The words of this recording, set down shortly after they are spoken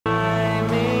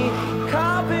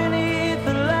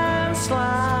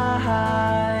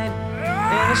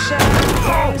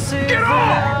Get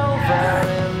off!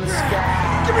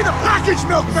 Give me the package,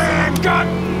 milkman!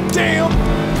 Goddamn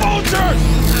vultures!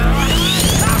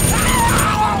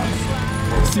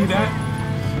 See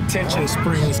that? Tension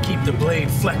springs keep the blade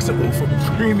flexible for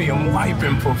premium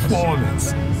wiping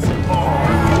performance.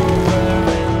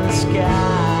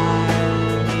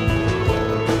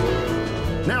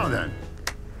 Now then,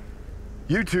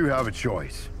 you two have a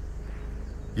choice.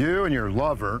 You and your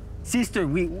lover. Sister,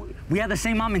 we have the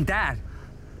same mom and dad.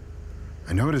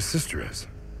 I know what his sister is.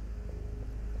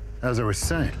 As I was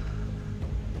saying,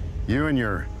 you and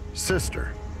your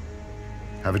sister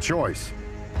have a choice.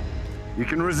 You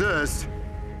can resist,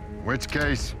 in which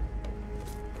case,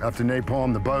 you have to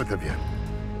napalm the both of you.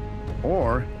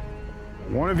 Or,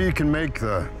 one of you can make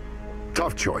the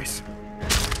tough choice.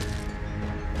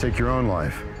 Take your own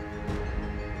life.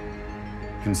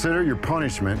 Consider your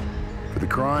punishment for the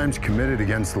crimes committed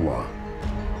against the law.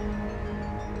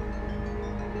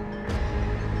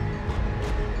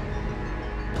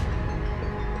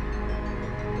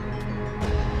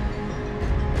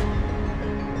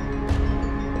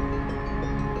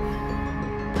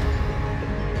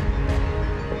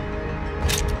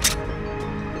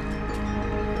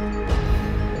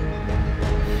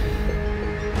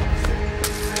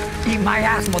 Eat my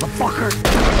ass, motherfucker!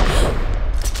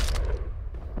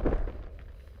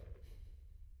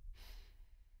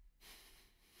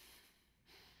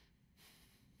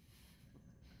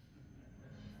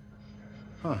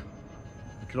 Huh.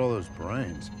 Look at all those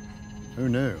brains. Who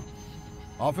knew?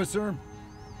 Officer?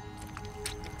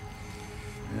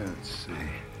 Yeah, let's see.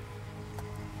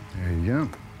 There you go.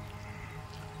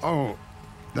 Oh,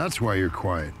 that's why you're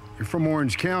quiet. You're from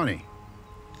Orange County.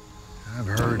 I've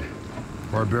heard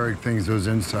barbaric things those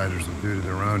insiders will do to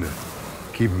their own to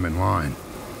keep them in line.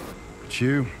 But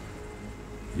you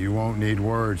won't need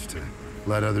words to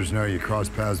let others know you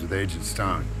crossed paths with Agent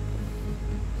Stone.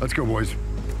 Let's go, boys.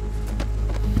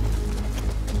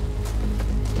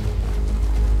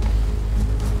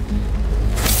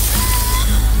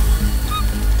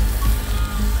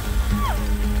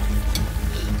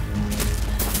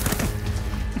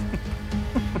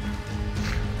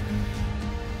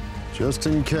 Just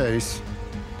in case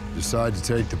you decide to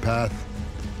take the path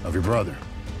of your brother.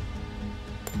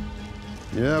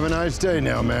 You have a nice day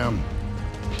now, ma'am.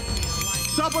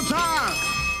 Supper time!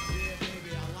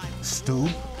 Stu,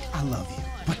 I love you,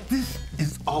 but this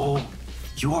is all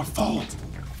your fault.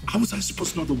 How was I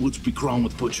supposed to know the woods would be crawling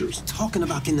with butchers? Talking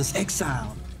about getting us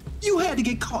exiled. You had to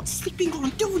get caught sleeping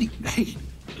on duty. Hey,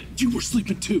 you were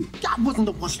sleeping too. I wasn't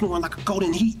the one snoring like a goat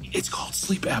in heat. It's called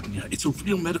sleep apnea. It's a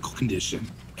real medical condition.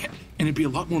 And it'd be a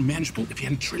lot more manageable if you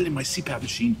hadn't traded in my CPAP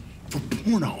machine for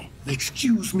porno.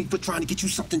 Excuse me for trying to get you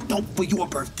something dope for your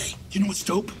birthday. You know what's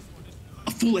dope?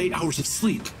 A full 8 hours of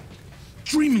sleep.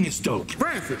 Dreaming is dope.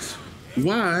 Francis,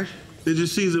 why did you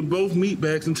season both meat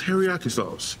bags in teriyaki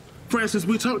sauce? Francis,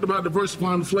 we talked about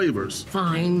diversifying the flavors.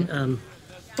 Fine.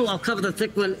 Oh, I'll cover the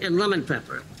thick one in lemon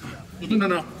pepper.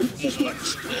 No.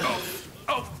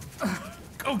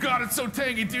 Oh, God, it's so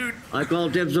tangy, dude. I call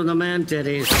dibs on the man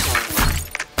titties.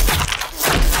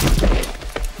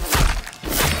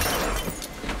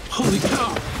 Holy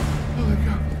cow.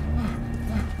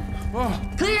 Oh.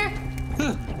 Clear?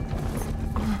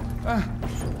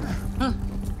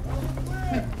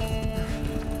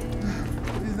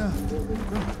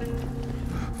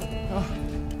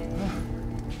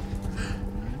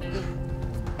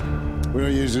 We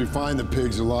don't usually find the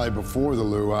pigs alive before the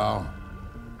luau.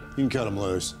 You can cut them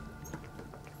loose.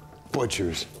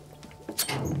 Butchers.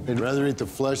 They'd rather eat the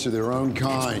flesh of their own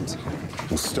kind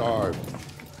than starve.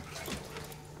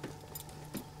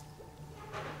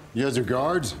 You guys are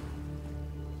guards?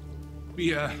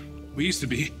 We used to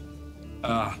be.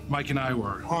 Mike and I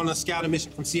were on a scouting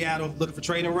mission from Seattle, looking for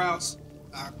trading routes.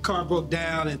 Our car broke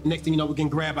down, and next thing you know, we're getting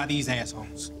grabbed by these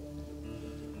assholes.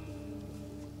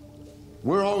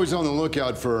 We're always on the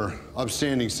lookout for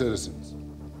upstanding citizens.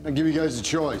 I give you guys a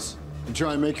choice. You can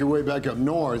try and make your way back up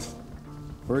north,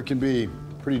 or it can be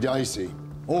pretty dicey.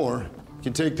 Or you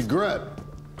can take the grip.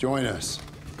 Join us,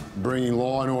 bringing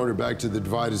law and order back to the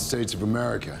divided states of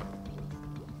America.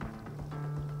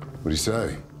 What do you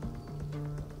say?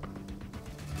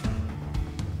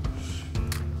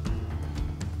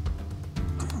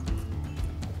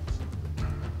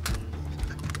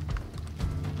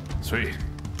 Sweet.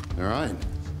 All right.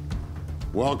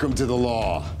 Welcome to the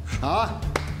law. Huh?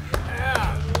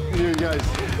 Yeah. You guys.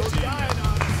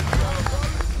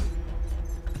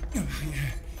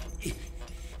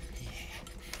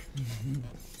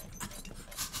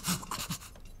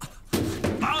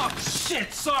 Oh,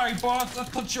 shit! Sorry, boss. I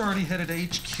thought you already headed to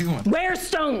HQ. Where's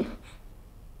Stone?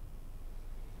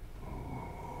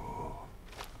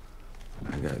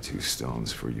 got 2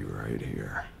 stones for you right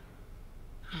here.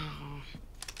 Oh.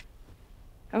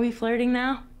 Are we flirting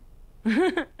now?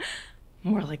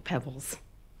 More like pebbles.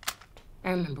 I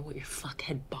remember what your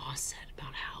fuckhead boss said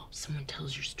about how someone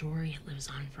tells your story, it lives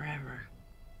on forever.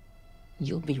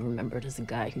 You'll be remembered as the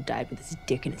guy who died with his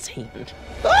dick in his hand.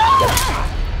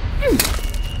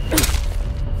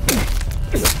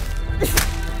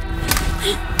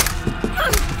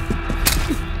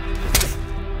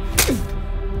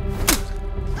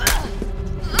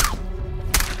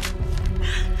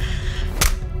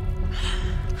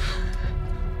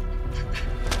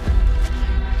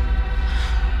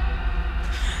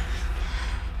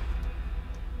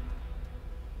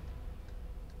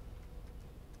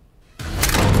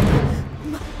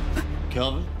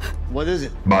 Kelvin, what is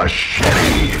it?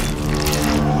 Machete!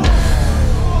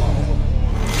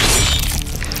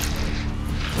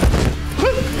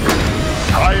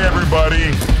 Hi,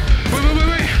 everybody.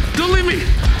 Wait. Don't leave me.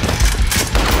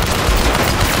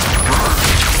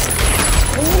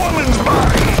 Woman's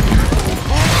body.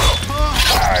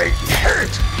 I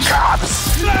hate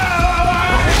cops.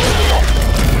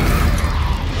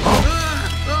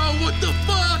 Oh, what the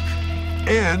fuck?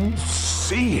 End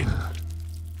scene.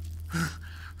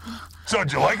 So,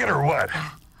 did you like it or what?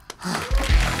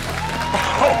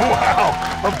 Oh, wow.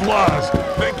 Applause.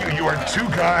 Thank you. You are too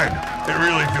kind. It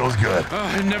really feels good.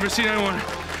 I've never seen anyone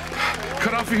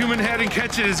cut off a human head and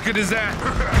catch it as good as that.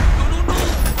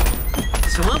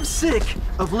 So I'm sick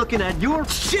of looking at your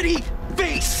shitty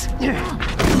face.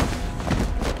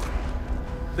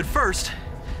 But first,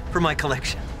 for my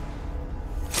collection.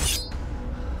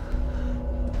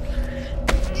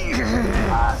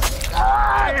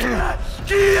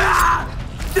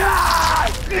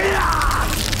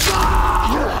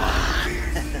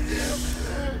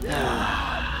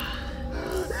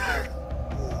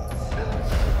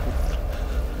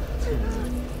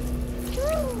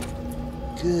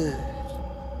 Good.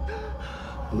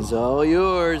 He's all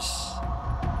yours.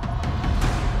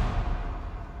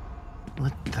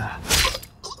 What the?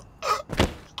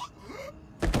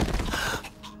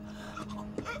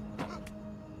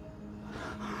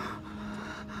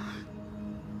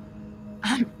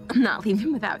 I'm not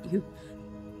leaving without you.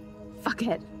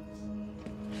 Fuckhead.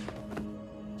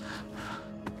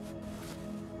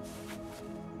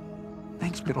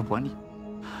 Thanks, little bunny.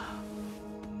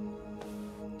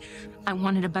 I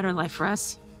wanted a better life for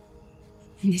us.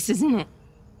 And this isn't it.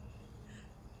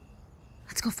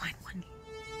 Let's go find one.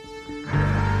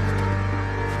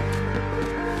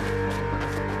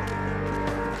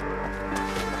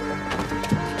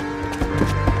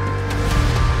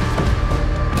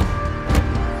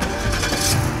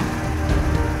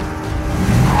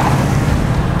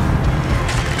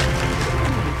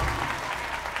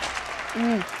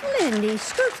 Lindy,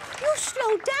 Scoot, you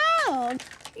slow down.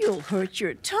 You'll hurt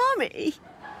your tummy.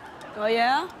 Oh,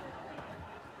 yeah?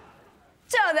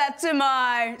 Tell that to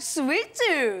my sweet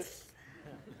tooth.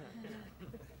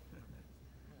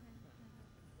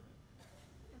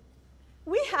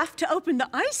 We have to open the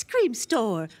ice cream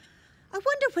store. I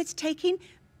wonder what's taking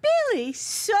Billy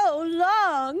so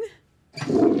long.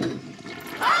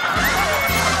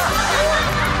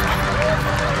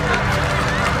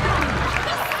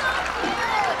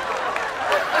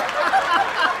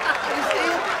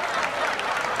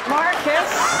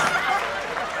 Marcus.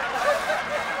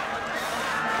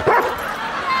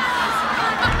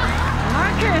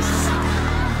 Marcus,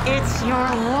 it's your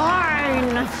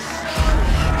wine.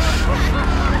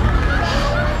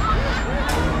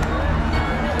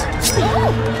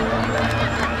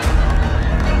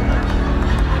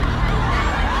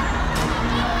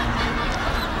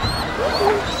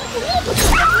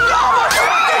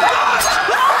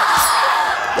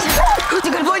 What's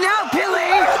a good boy now, Billy?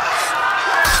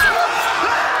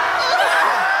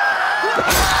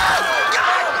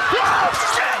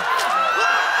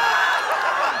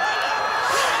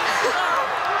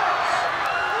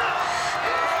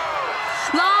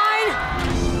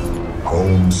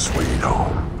 Home sweet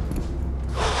home.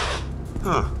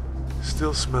 Huh.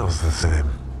 Still smells the same.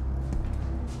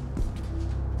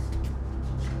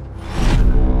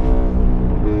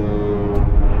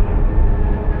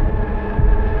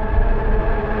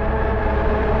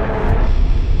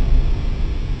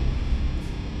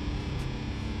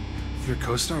 Your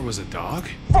co-star was a dog?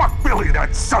 Fuck Billy,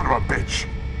 that son of a bitch!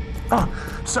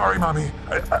 Sorry, Mommy.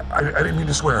 I didn't mean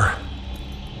to swear.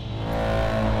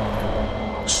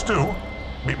 Stu,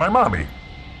 meet my mommy.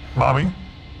 Mommy,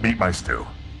 meet my Stu.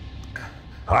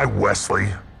 Hi, Wesley.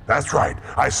 That's right.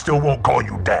 I still won't call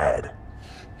you Dad.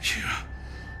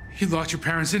 You locked your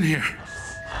parents in here.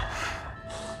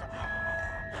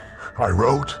 I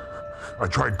wrote, I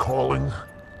tried calling.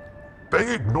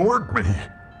 They ignored me.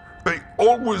 They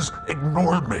always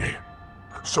ignored me.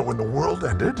 So when the world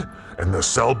ended and the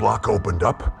cell block opened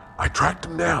up, I tracked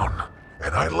them down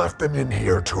and I left them in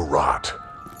here to rot.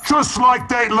 Just like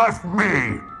they left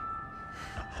me.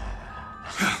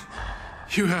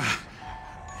 You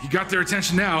got their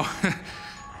attention now.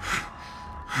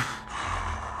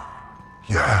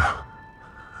 Yeah,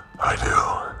 I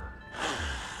do.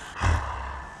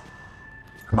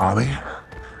 Mommy,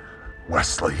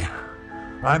 Wesley,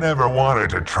 I never wanted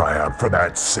to try out for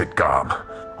that sitcom.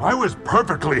 I was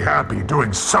perfectly happy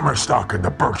doing summer stock in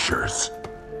the Berkshires.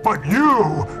 But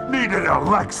you needed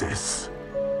Alexis.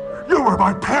 You were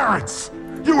my parents.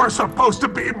 You were supposed to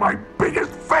be my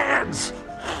biggest fans.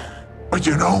 But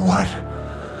you know what?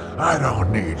 I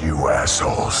don't need you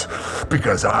assholes,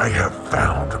 because I have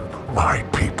found my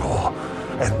people.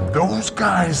 And those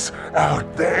guys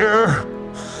out there,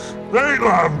 they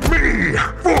love me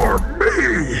for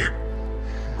me.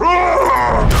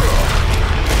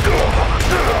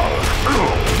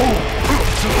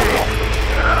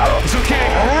 It's okay.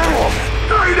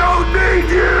 I don't need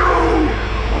you!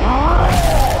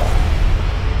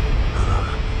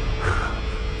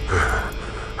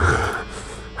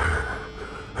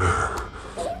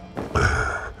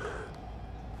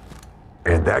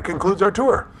 And that concludes our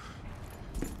tour.